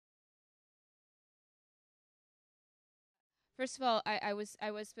First of all, I was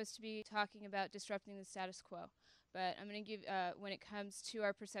supposed to be talking about disrupting the status quo, but I'm going to give when it comes to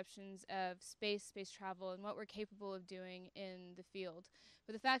our perceptions of space travel, and what we're capable of doing in the field.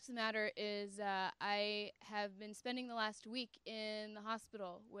 But the fact of the matter is, I have been spending the last week in the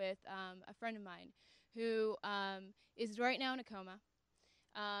hospital with a friend of mine who is right now in a coma.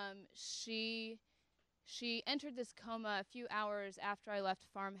 She entered this coma a few hours after I left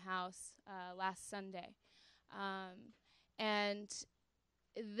Farmhouse last Sunday. And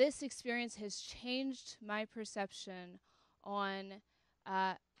this experience has changed my perception on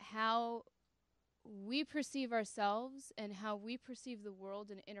how we perceive ourselves and how we perceive the world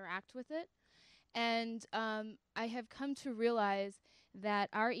and interact with it. And I have come to realize that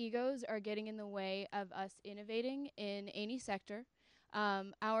our egos are getting in the way of us innovating in any sector.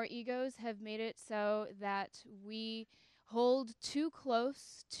 Our egos have made it so that we hold too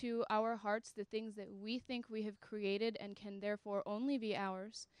close to our hearts the things that we think we have created and can therefore only be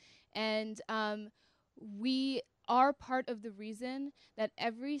ours. And we are part of the reason that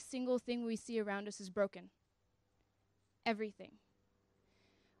every single thing we see around us is broken. Everything.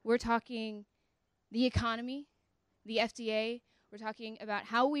 We're talking the economy, the FDA. We're talking about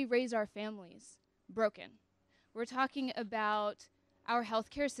how we raise our families. Broken. We're talking about our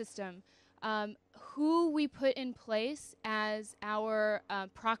healthcare system. Who we put in place as our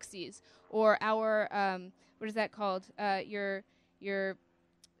proxies, or our what is that called? Your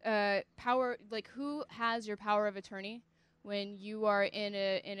power, like who has your power of attorney when you are in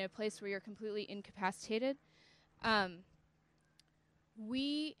a place where you're completely incapacitated.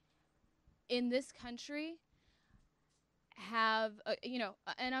 We in this country have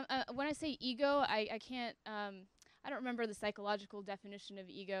and when I say ego, I can't. I don't remember the psychological definition of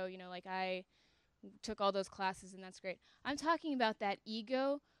ego. Like I took all those classes and that's great. I'm talking about that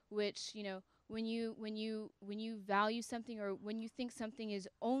ego, which when you value something, or when you think something is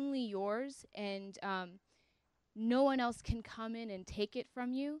only yours, and no one else can come in and take it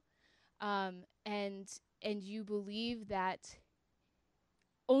from you, and you believe that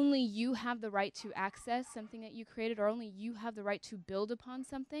only you have the right to access something that you created, or only you have the right to build upon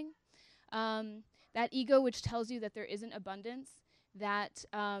something. That ego which tells you that there isn't abundance, that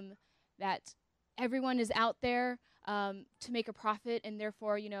that everyone is out there to make a profit, and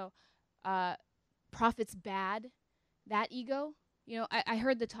therefore, profit's bad. That ego, I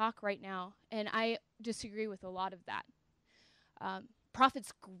heard the talk right now, and I disagree with a lot of that.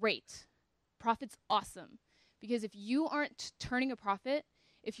 Profit's great. Profit's awesome. Because if you aren't turning a profit,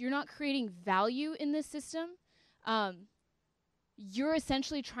 if you're not creating value in this system, you're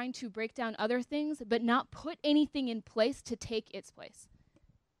essentially trying to break down other things, but not put anything in place to take its place.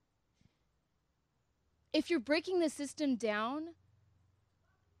 If you're breaking the system down,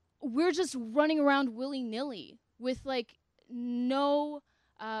 we're just running around willy-nilly with no,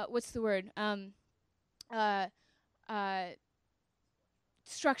 what's the word?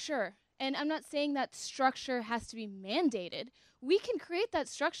 Structure. And I'm not saying that structure has to be mandated. We can create that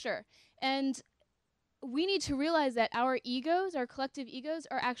structure. And we need to realize that our egos, our collective egos,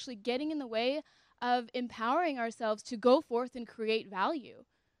 are actually getting in the way of empowering ourselves to go forth and create value.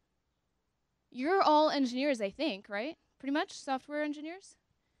 You're all engineers, I think, right? Pretty much software engineers?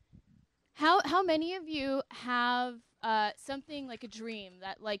 How many of you have something like a dream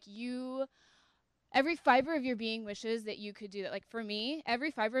that every fiber of your being wishes that you could do that? Like for me, every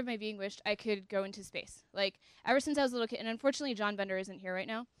fiber of my being wished I could go into space. Like ever since I was a little kid, and unfortunately John Bender isn't here right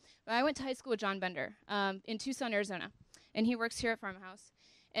now, but I went to high school with John Bender in Tucson, Arizona, and he works here at Farmhouse.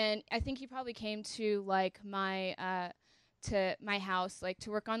 And I think he probably came to my house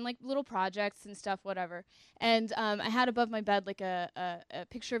to work on little projects and stuff, whatever. And I had above my bed a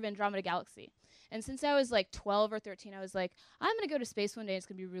picture of Andromeda Galaxy. And since I was 12 or 13, I was like, I'm going to go to space one day. It's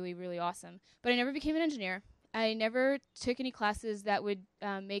going to be really, really awesome. But I never became an engineer. I never took any classes that would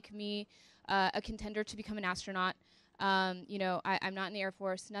make me a contender to become an astronaut. I'm not in the Air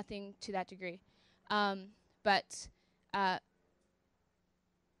Force, nothing to that degree. But I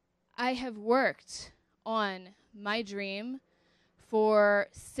have worked on my dream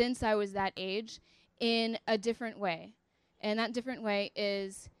since I was that age in a different way. And that different way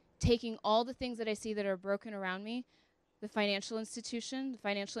is taking all the things that I see that are broken around me, the financial institution, the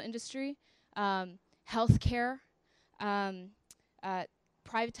financial industry, healthcare,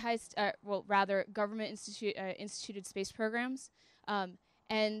 privatized, government instituted space programs,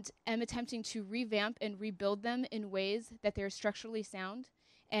 and am attempting to revamp and rebuild them in ways that they're structurally sound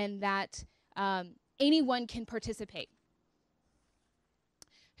and that anyone can participate.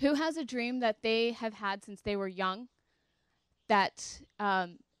 Who has a dream that they have had since they were young that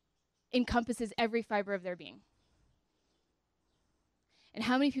encompasses every fiber of their being? And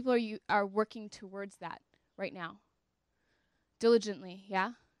how many people are working towards that right now? Diligently,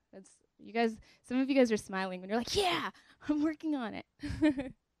 yeah? That's you guys, some of you guys are smiling when you're like, yeah, I'm working on it.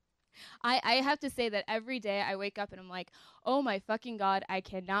 I have to say that every day I wake up and I'm like, oh my fucking God, I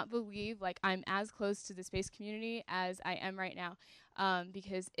cannot believe like I'm as close to the space community as I am right now,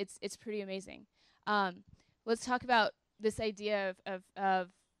 because it's pretty amazing. Let's talk about this idea of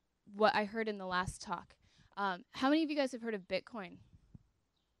what I heard in the last talk. How many of you guys have heard of Bitcoin?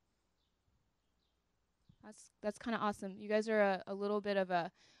 That's kind of awesome. You guys are a little bit of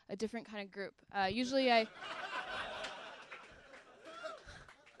a different kind of group. Usually I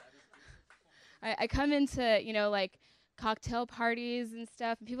come into, like cocktail parties and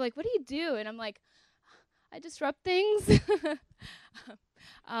stuff, and people are like, what do you do? And I'm like, I disrupt things.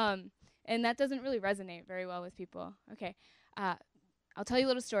 And that doesn't really resonate very well with people. Okay, I'll tell you a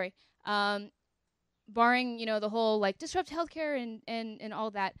little story. Barring, the whole like disrupt healthcare and all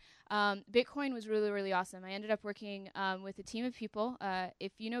that, Bitcoin was really, really awesome. I ended up working with a team of people.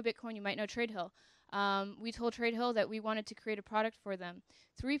 If you know Bitcoin, you might know TradeHill. We told TradeHill that we wanted to create a product for them.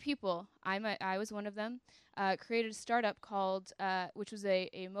 3 people, I was one of them, created a startup called, which was a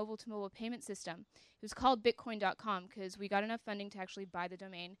mobile-to-mobile payment system. It was called Bitcoin.com because we got enough funding to actually buy the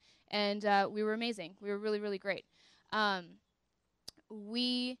domain, and we were amazing. We were really, really great.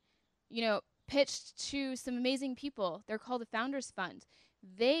 We, pitched to some amazing people. They're called the Founders Fund.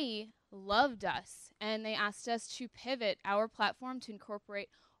 They loved us, and they asked us to pivot our platform to incorporate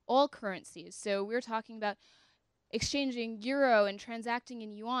all currencies. So we're talking about exchanging euro and transacting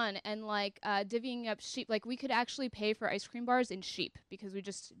in yuan and like divvying up sheep. Like we could actually pay for ice cream bars in sheep because we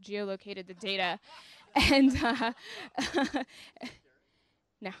just geolocated the data. And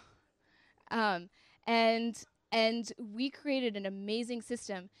no. And we created an amazing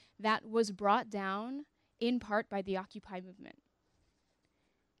system that was brought down in part by the Occupy movement.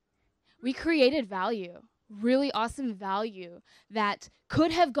 We created value, really awesome value that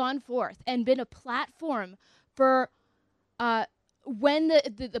could have gone forth and been a platform for when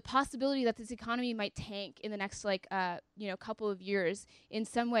the possibility that this economy might tank in the next couple of years in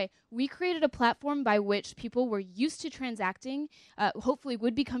some way. We created a platform by which people were used to transacting, hopefully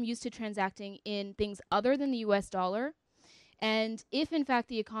would become used to transacting in things other than the US dollar. And if, in fact,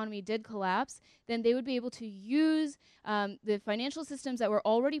 the economy did collapse, then they would be able to use the financial systems that were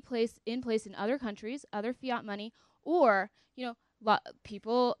already in place in other countries, other fiat money, or,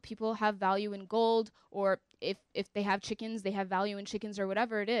 people have value in gold, or if they have chickens, they have value in chickens, or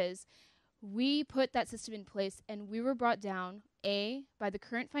whatever it is. We put that system in place, and we were brought down, by the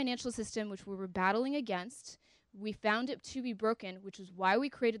current financial system, which we were battling against. We found it to be broken, which is why we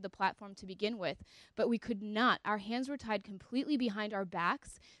created the platform to begin with. But we could not. Our hands were tied completely behind our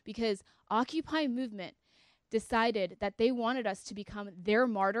backs because Occupy movement decided that they wanted us to become their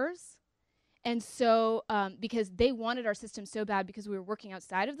martyrs. And so, because they wanted our system so bad because we were working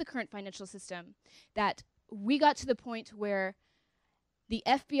outside of the current financial system, that we got to the point where the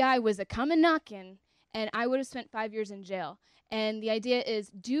FBI was a-comin' knockin', and I would have spent 5 years in jail. And the idea is,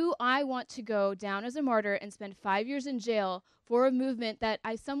 do I want to go down as a martyr and spend 5 years in jail for a movement that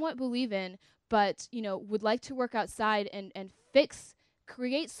I somewhat believe in, but, would like to work outside and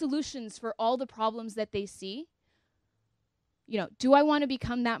create solutions for all the problems that they see? Do I want to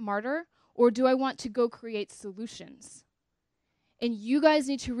become that martyr, or do I want to go create solutions? And you guys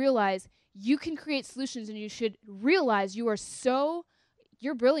need to realize you can create solutions, and you should realize you're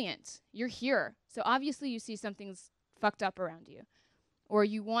brilliant. You're here. So obviously you see something's fucked up around you, or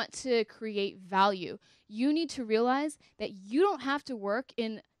you want to create value. You need to realize that you don't have to work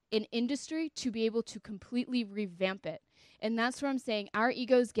in an industry to be able to completely revamp it. And that's where I'm saying our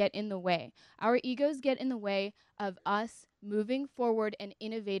egos get in the way. Our egos get in the way of us moving forward and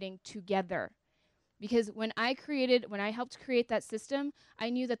innovating together. Because when I helped create that system, I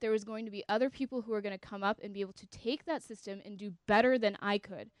knew that there was going to be other people who were going to come up and be able to take that system and do better than I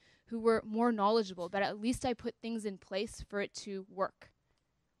could, who were more knowledgeable, but at least I put things in place for it to work.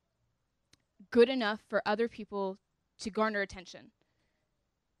 Good enough for other people to garner attention.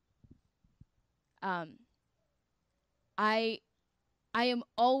 I am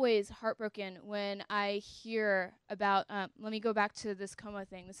always heartbroken when I hear about, let me go back to this coma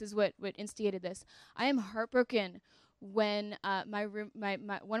thing. This is what instigated this. I am heartbroken when one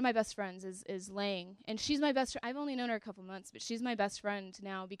of my best friends is laying, and she's my best friend. I've only known her a couple months, but she's my best friend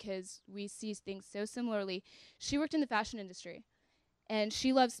now because we see things so similarly. She worked in the fashion industry, and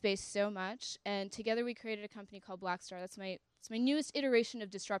she loves space so much, and together we created a company called Black Star. It's my newest iteration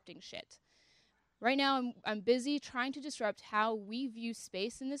of disrupting shit. Right now, I'm busy trying to disrupt how we view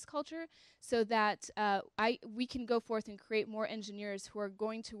space in this culture, so that we can go forth and create more engineers who are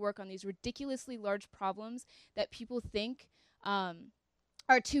going to work on these ridiculously large problems that people think are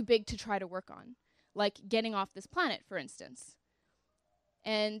too big to try to work on, like getting off this planet, for instance.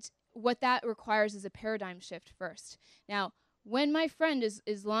 And what that requires is a paradigm shift first. Now, when my friend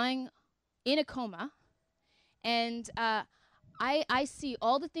is lying in a coma, and I see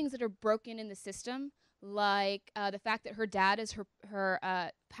all the things that are broken in the system, like the fact that her dad is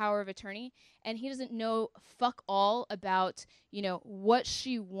her power of attorney, and he doesn't know fuck all about, what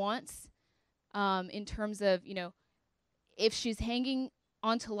she wants in terms of, if she's hanging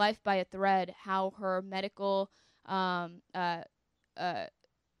onto life by a thread, how her medical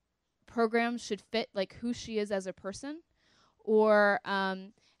program should fit, like who she is as a person, or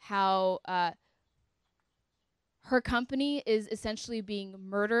how her company is essentially being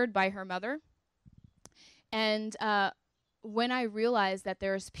murdered by her mother. And when I realized that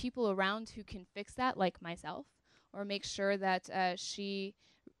there's people around who can fix that, like myself, or make sure that she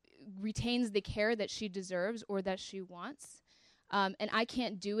retains the care that she deserves or that she wants, and I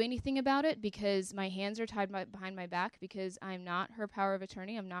can't do anything about it because my hands are tied behind my back because I'm not her power of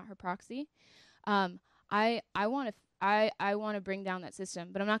attorney, I'm not her proxy. I want to bring down that system,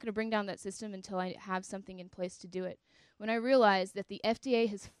 but I'm not going to bring down that system until I have something in place to do it. When I realized that the FDA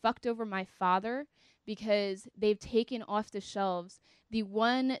has fucked over my father because they've taken off the shelves the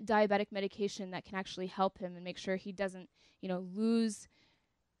one diabetic medication that can actually help him and make sure he doesn't, lose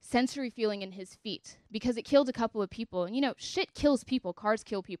sensory feeling in his feet, because it killed a couple of people. And shit kills people, cars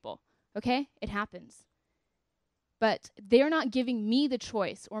kill people, okay? It happens. But they're not giving me the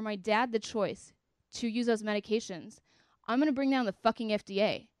choice or my dad the choice to use those medications. I'm going to bring down the fucking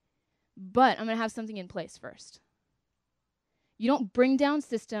FDA, but I'm going to have something in place first. You don't bring down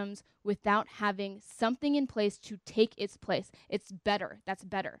systems without having something in place to take its place. It's better. That's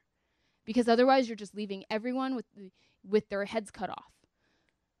better. Because otherwise you're just leaving everyone with their heads cut off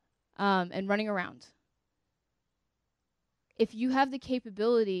and running around. If you have the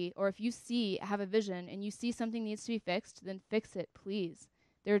capability, or if you have a vision and you see something needs to be fixed, then fix it, please.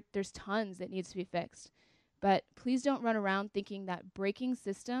 There's tons that needs to be fixed. But please don't run around thinking that breaking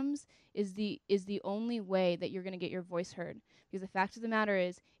systems is the only way that you're going to get your voice heard. Because the fact of the matter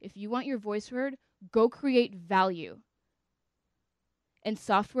is, if you want your voice heard, go create value. And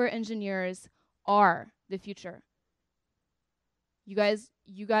software engineers are the future. You guys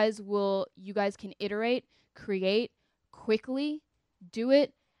can iterate, create quickly, do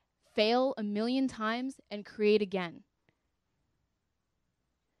it, fail 1,000,000 times, and create again.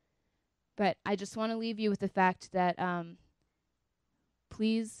 But I just want to leave you with the fact that,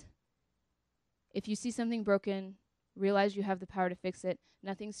 please, if you see something broken, realize you have the power to fix it.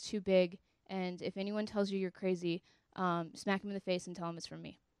 Nothing's too big. And if anyone tells you you're crazy, smack them in the face and tell them it's from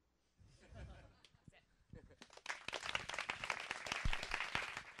me.